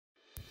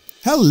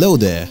Hello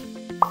there.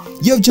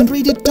 You have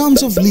generated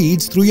tons of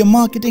leads through your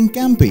marketing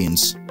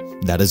campaigns.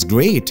 That is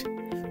great.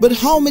 But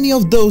how many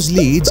of those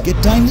leads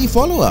get timely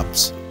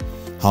follow-ups?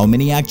 How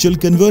many actually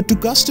convert to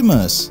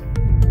customers?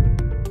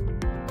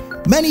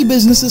 Many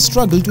businesses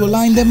struggle to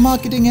align their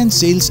marketing and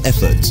sales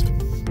efforts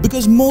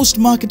because most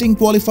marketing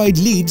qualified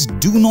leads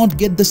do not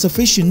get the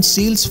sufficient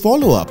sales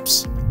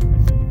follow-ups.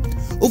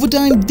 Over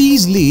time,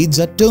 these leads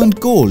are turned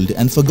cold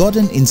and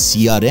forgotten in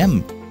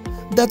CRM.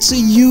 That's a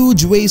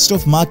huge waste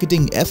of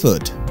marketing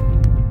effort.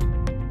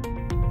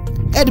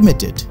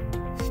 Admit it.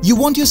 You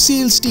want your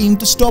sales team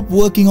to stop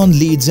working on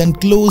leads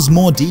and close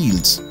more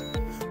deals.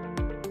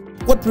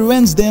 What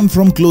prevents them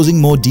from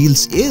closing more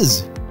deals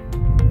is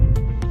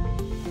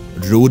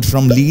road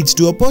from leads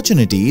to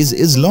opportunities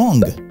is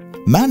long,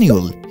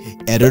 manual,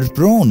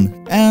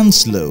 error-prone, and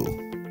slow.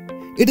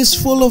 It is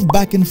full of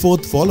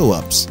back-and-forth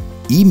follow-ups,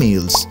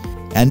 emails,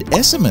 and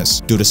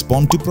SMS to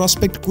respond to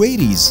prospect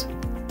queries.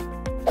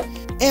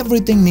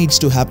 Everything needs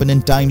to happen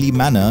in timely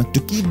manner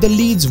to keep the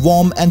leads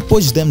warm and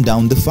push them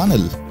down the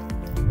funnel.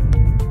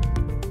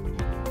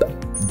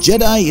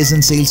 Jedia is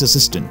a sales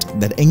assistant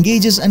that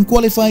engages and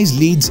qualifies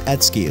leads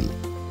at scale,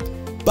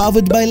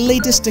 powered by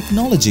latest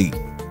technology.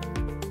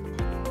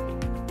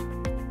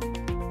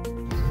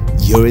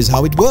 Here is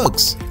how it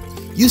works.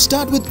 You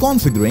start with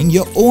configuring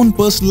your own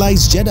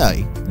personalized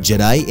Jedia.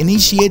 Jedia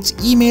initiates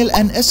email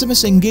and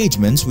SMS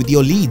engagements with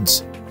your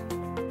leads.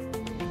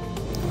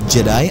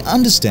 Jedia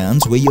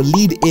understands where your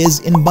lead is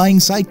in buying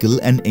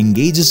cycle and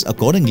engages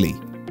accordingly.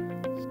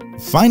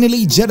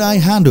 Finally, Jedia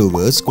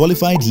handovers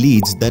qualified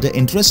leads that are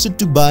interested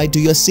to buy to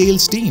your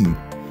sales team.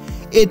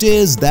 It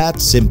is that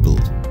simple.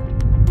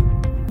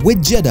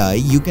 With Jedia,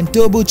 you can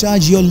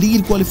turbocharge your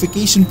lead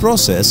qualification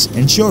process,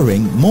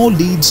 ensuring more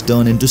leads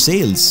turn into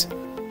sales.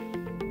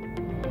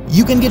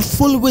 You can get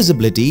full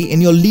visibility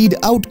in your lead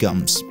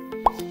outcomes,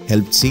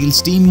 help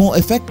sales team more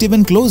effective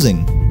in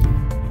closing.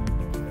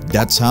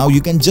 That's how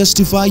you can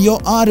justify your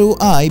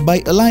ROI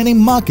by aligning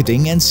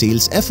marketing and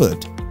sales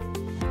effort.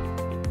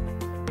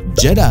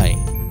 Jedia.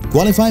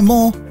 Qualify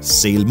more,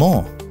 sell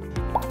more.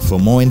 For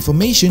more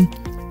information,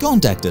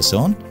 contact us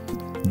on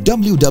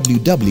www.jedia.in.